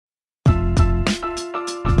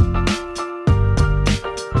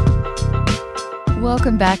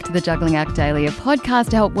Welcome back to the Juggling Act Daily, a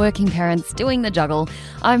podcast to help working parents doing the juggle.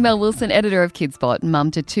 I'm Mel Wilson, editor of KidSpot,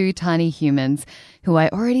 mum to two tiny humans who I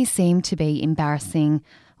already seem to be embarrassing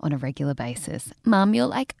on a regular basis. Mum, you're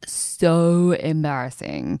like so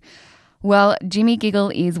embarrassing. Well, Jimmy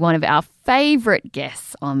Giggle is one of our favourite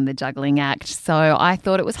guests on the Juggling Act, so I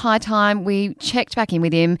thought it was high time we checked back in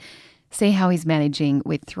with him, see how he's managing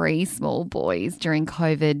with three small boys during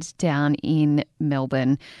COVID down in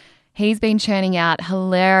Melbourne. He's been churning out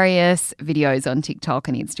hilarious videos on TikTok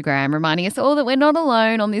and Instagram, reminding us all that we're not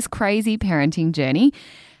alone on this crazy parenting journey.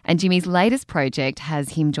 And Jimmy's latest project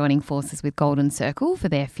has him joining forces with Golden Circle for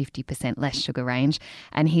their 50% less sugar range.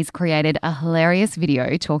 And he's created a hilarious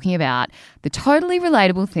video talking about the totally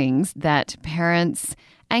relatable things that parents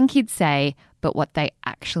and kids say, but what they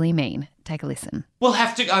actually mean. Take a listen. We'll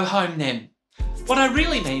have to go home then. What I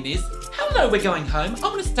really mean is, hello, we're going home. I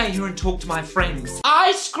want to stay here and talk to my friends.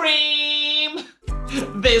 Ice cream!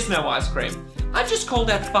 There's no ice cream. I've just called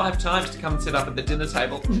out 5 times to come and sit up at the dinner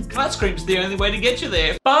table. Ice cream's the only way to get you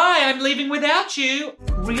there. Bye, I'm leaving without you.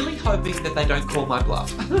 Really hoping that they don't call my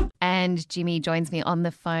bluff. And Jimmy joins me on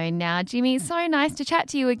the phone now. Jimmy, it's so nice to chat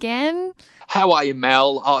to you again. How are you,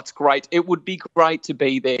 Mel? Oh, it's great. It would be great to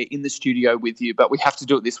be there in the studio with you, but we have to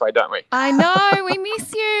do it this way, don't we? I know. We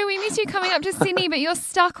miss you. We miss you coming up to Sydney, but you're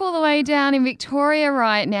stuck all the way down in Victoria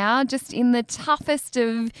right now, just in the toughest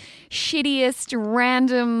of shittiest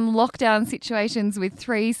random lockdown situations with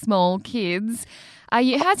 3 small kids.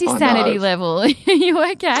 How's your sanity level? Are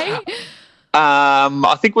you okay?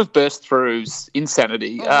 I think we've burst through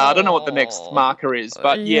insanity. I don't know what the next marker is,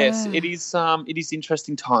 but yes, it is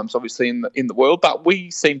interesting times, obviously in the world. But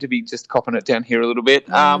we seem to be just copping it down here a little bit.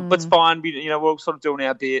 But it's fine. We're all sort of doing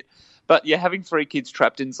our bit. But yeah, having 3 kids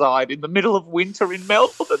trapped inside in the middle of winter in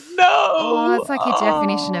Melbourne, no. Oh, it's like your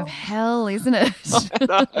definition of hell, isn't it?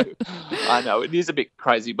 I know. It is a bit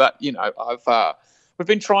crazy, but we've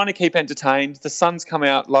been trying to keep entertained. The sun's come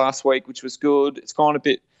out last week, which was good. It's gone a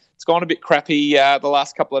bit crappy the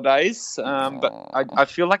last couple of days, but I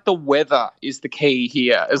feel like the weather is the key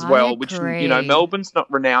here as well, which Melbourne's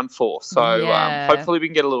not renowned for. So hopefully we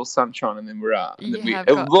can get a little sunshine, and then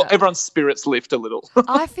everyone's spirits lift a little.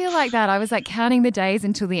 I feel like that. I was like counting the days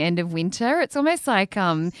until the end of winter. It's almost like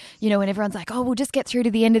when everyone's like, oh, we'll just get through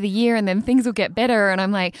to the end of the year and then things will get better. And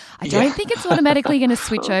I'm like, I don't think it's automatically going to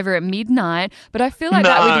switch over at midnight. But I feel like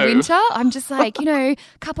that with winter. I'm just like, a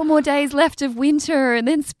couple more days left of winter, and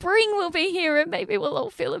then spring will be here, and maybe we'll all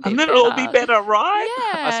feel a bit better. And then it'll be better,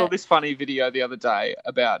 right? Yeah. I saw this funny video the other day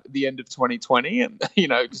about the end of 2020, and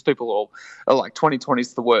because people all are like 2020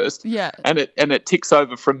 is the worst. Yeah. And it ticks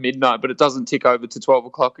over from midnight, but it doesn't tick over to 12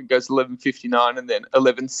 o'clock. It goes 11:59 and then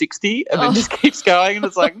 11:60, and then just keeps going. And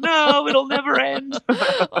it's like, no, it'll never end.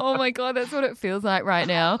 Oh my God, that's what it feels like right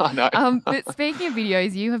now. I know. But speaking of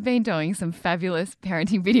videos, you have been doing some fabulous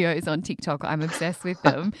parenting videos on TikTok. I'm obsessed with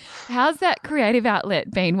them. How's that creative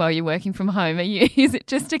outlet been while you're working from home? Is it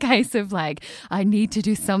just a case of like, I need to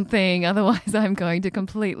do something, otherwise I'm going to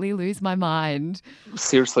completely lose my mind?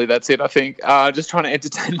 Seriously, that's it, I think. Just trying to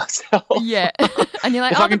entertain myself. Yeah. And you're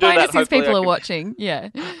like, the bonus is people are watching. Yeah.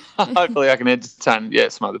 Hopefully I can entertain,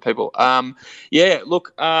 some other people. It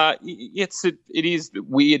is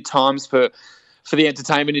weird times for the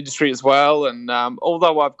entertainment industry as well. And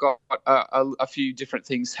although I've got a few different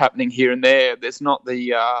things happening here and there's not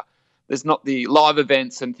the live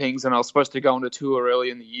events and things, and I was supposed to go on a tour early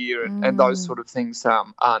in the year, and those sort of things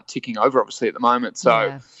aren't ticking over, obviously, at the moment.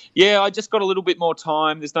 So, I just got a little bit more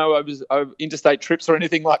time. There's no interstate trips or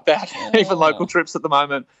anything like that, even local trips at the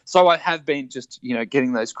moment. So I have been just,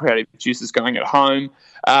 getting those creative juices going at home.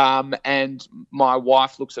 And my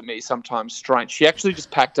wife looks at me sometimes strange. She actually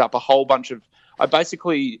just packed up a whole bunch of – I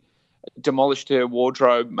basically – demolished her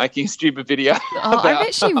wardrobe making a stupid video. I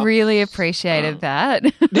bet she really appreciated that.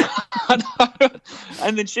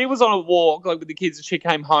 And then she was on a walk with the kids, and she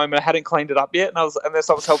came home and I hadn't cleaned it up yet, and I was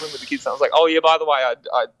helping with the kids, and I was like, oh yeah, by the way,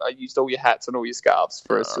 I used all your hats and all your scarves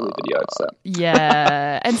for a silly video. So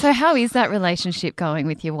and so how is that relationship going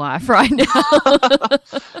with your wife right now?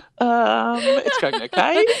 It's going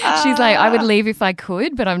okay. She's like, I would leave if I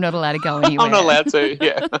could, but I'm not allowed to go anywhere. I'm not allowed to.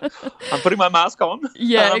 Yeah. I'm putting my mask on.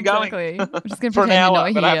 Yeah, I'm exactly. Going. I'm just going to for pretend an hour,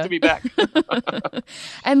 you're not but here. I have to be back.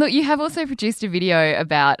 And look, you have also produced a video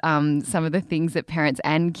about some of the things that parents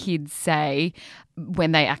and kids say,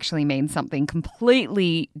 when they actually mean something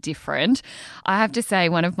completely different. I have to say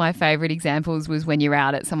one of my favourite examples was when you're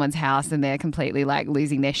out at someone's house and they're completely like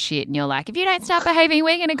losing their shit and you're like, if you don't start behaving,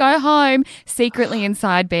 we're going to go home. Secretly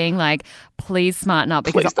inside being like, please smarten up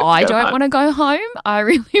because I don't want to go home. I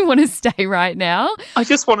really want to stay right now. I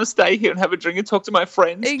just want to stay here and have a drink and talk to my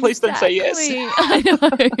friends. Exactly. Please don't say yes. I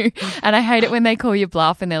know. And I hate it when they call you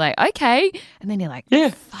bluff and they're like, okay. And then you're like, yeah,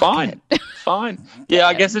 fine. Fine. Yeah,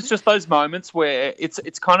 I guess it's just those moments where it's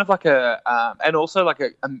kind of like and also like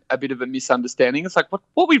a bit of a misunderstanding. It's like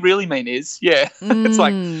what we really mean is, it's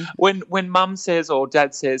like when mum says or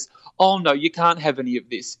dad says, oh no, you can't have any of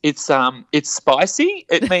this. It's spicy.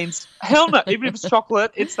 It means hell no. Even if it's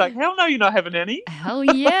chocolate, it's like hell no, you're not having any. Hell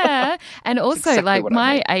yeah. And also exactly like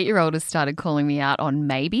my 8-year-old has started calling me out on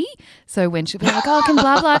maybe. So when she'll be like, oh, can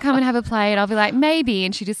blah blah come and have a play? And I'll be like, maybe.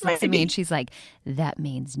 And she just looks at me and she's like, that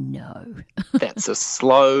means no. That's a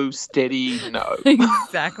slow, steady no.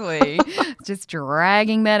 Exactly. Just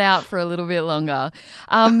dragging that out for a little bit longer.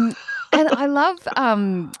 And I love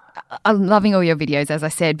I'm loving all your videos, as I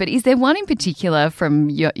said, but is there one in particular from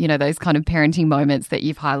your, those kind of parenting moments that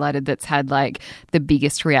you've highlighted that's had like the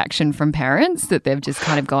biggest reaction from parents that they've just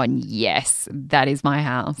kind of gone, yes, that is my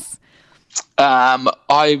house?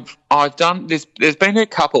 I've done this. There's been a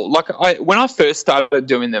couple. Like when I first started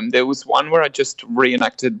doing them, there was one where I just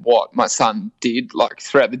reenacted what my son did, like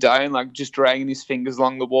throughout the day, and like just dragging his fingers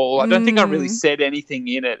along the wall. I don't think I really said anything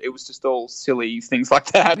in it. It was just all silly things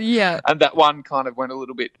like that. Yeah. And that one kind of went a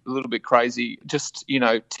little bit crazy. Just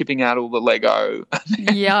tipping out all the Lego.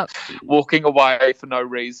 Yep. Walking away for no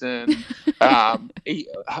reason. Some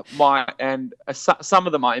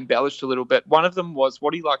of them I embellished a little bit. One of them was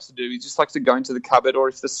what he likes to do. He just likes to go into the cupboard, or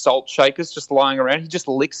if the salt shaker's just lying around, he just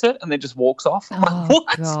licks it and then just walks off. I'm like,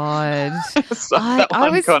 what? God. So I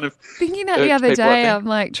was kind of thinking that the other day. I'm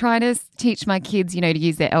like trying to teach my kids, to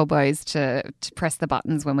use their elbows to press the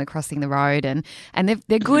buttons when we're crossing the road, and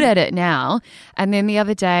they're good at it now. And then the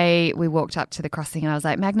other day we walked up to the crossing and I was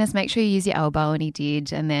like, Magnus, make sure you use your elbow, and he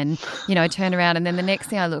did. And then I turned around, and then the next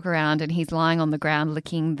thing I look around and he's lying on the ground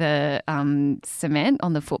licking the cement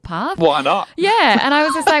on the footpath. Why not? Yeah, and I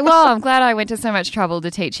was just like, well, I'm glad I went to so much trouble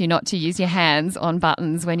to teach you not to use your hands on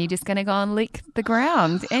buttons when you're just going to go and lick the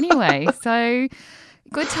ground anyway. So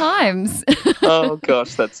good times. Oh,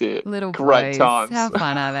 gosh, that's it. Little great boys. Times. How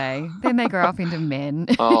fun are they? Then they grow up into men.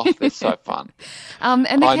 Oh, they're so fun. And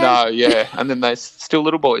I know, yeah. And then they're still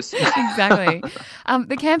little boys. Exactly.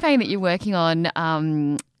 The campaign that you're working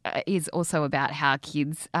on is also about how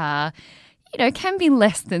kids are, can be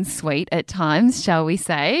less than sweet at times, shall we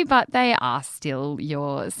say, but they are still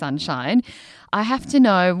your sunshine. I have to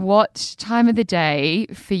know what time of the day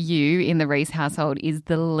for you in the Rees household is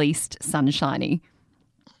the least sunshiny.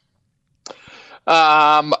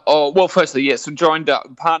 Well, firstly, yes, we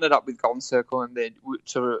partnered up with Golden Circle and then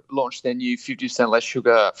to launch their new 50% less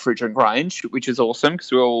sugar fruit drink range, which is awesome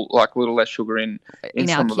because we all like a little less sugar in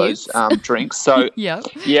some of those drinks. So,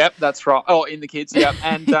 yep, that's right. Oh, in the kids, yep,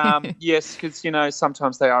 and yes, because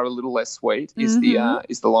sometimes they are a little less sweet. Is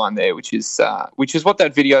the line there, which is what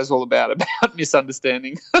that video is all about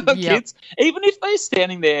misunderstanding kids. Even if they're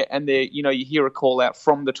standing there and you hear a call out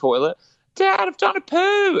from the toilet. Dad, I've done a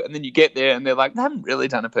poo. And then you get there and they're like, I haven't really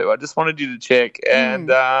done a poo. I just wanted you to check and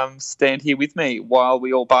stand here with me while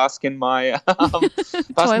we all bask in my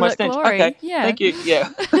toilet stench. Glory. Okay, yeah. Thank you.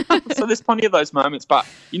 Yeah. So there's plenty of those moments. But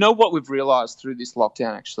what we've realised through this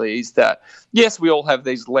lockdown actually is that, yes, we all have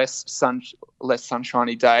these less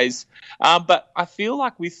sunshiny days. But I feel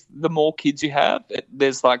like with the more kids you have,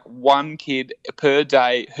 there's like one kid per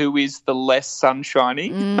day who is the less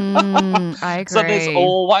sunshiny. I agree. So there's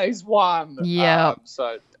always one. Yeah.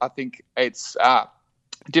 So I think it's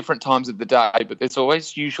different times of the day, but there's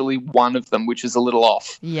always usually one of them which is a little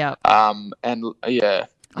off. Yeah. And yeah.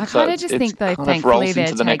 I kind of just think, though, thankfully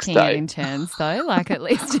they're taking it in turns, though. Like, at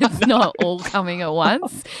least it's not all coming at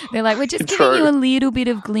once. They're like, we're just giving you a little bit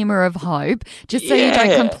of glimmer of hope just so you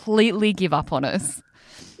don't completely give up on us.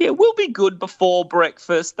 Yeah, we'll be good before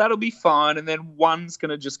breakfast. That'll be fine. And then one's going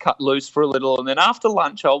to just cut loose for a little. And then after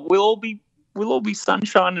lunch, we'll all be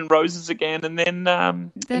sunshine and roses again, and then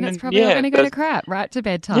it's probably all going to go to crap, right to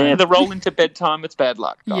bedtime. Yeah, the roll into bedtime, it's bad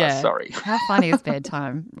luck, guys. Yeah. Sorry. How funny is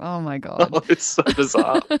bedtime? Oh, my God. Oh, it's so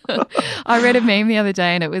bizarre. I read a meme the other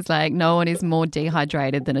day and it was like, no one is more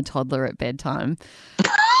dehydrated than a toddler at bedtime.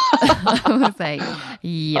 I was like,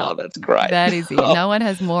 yeah. Oh, that's great. That is it. No one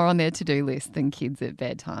has more on their to-do list than kids at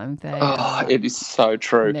bedtime. It is so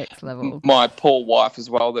true. Next level. My poor wife as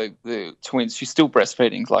well, the twins, she's still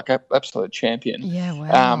breastfeeding, like an absolute champion. Yeah,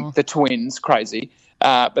 wow. The twins, crazy.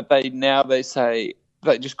 But they say,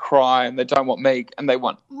 they just cry and they don't want milk and they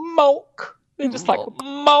want milk. They're just like,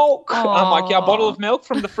 milk. I'm like, yeah, a bottle of milk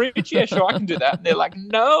from the fridge? Yeah, sure, I can do that. And they're like,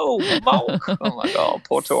 no, milk. I'm like, oh,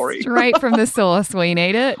 poor Tori. Straight from the source, we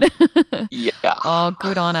need it. Yeah. Oh,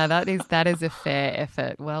 good on her. That is a fair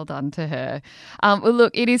effort. Well done to her. Well,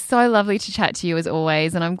 look, it is so lovely to chat to you as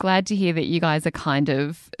always, and I'm glad to hear that you guys are kind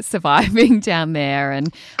of surviving down there.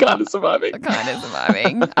 And Kind of surviving.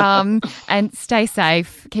 And stay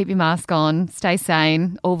safe, keep your mask on, stay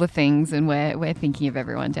sane, all the things, and we're thinking of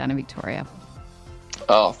everyone down in Victoria.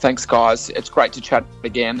 Oh, thanks, guys. It's great to chat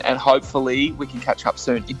again, and hopefully we can catch up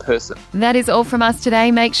soon in person. That is all from us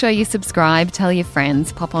today. Make sure you subscribe, tell your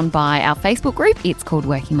friends, pop on by our Facebook group. It's called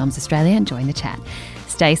Working Mums Australia, and join the chat.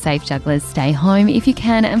 Stay safe, jugglers. Stay home if you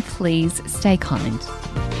can, and please stay kind.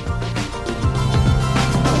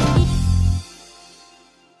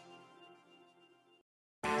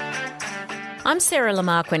 I'm Sarah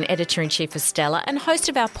Lamarquin, Editor-in-Chief of Stella and host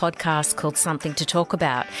of our podcast called Something to Talk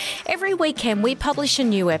About. Every weekend we publish a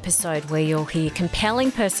new episode where you'll hear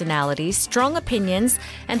compelling personalities, strong opinions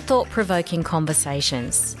and thought-provoking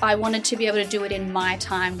conversations. I wanted to be able to do it in my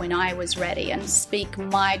time when I was ready and speak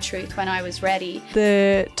my truth when I was ready.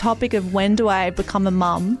 The topic of when do I become a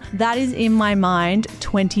mum, that is in my mind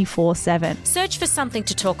 24/7. Search for Something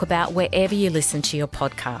to Talk About wherever you listen to your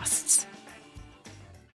podcasts.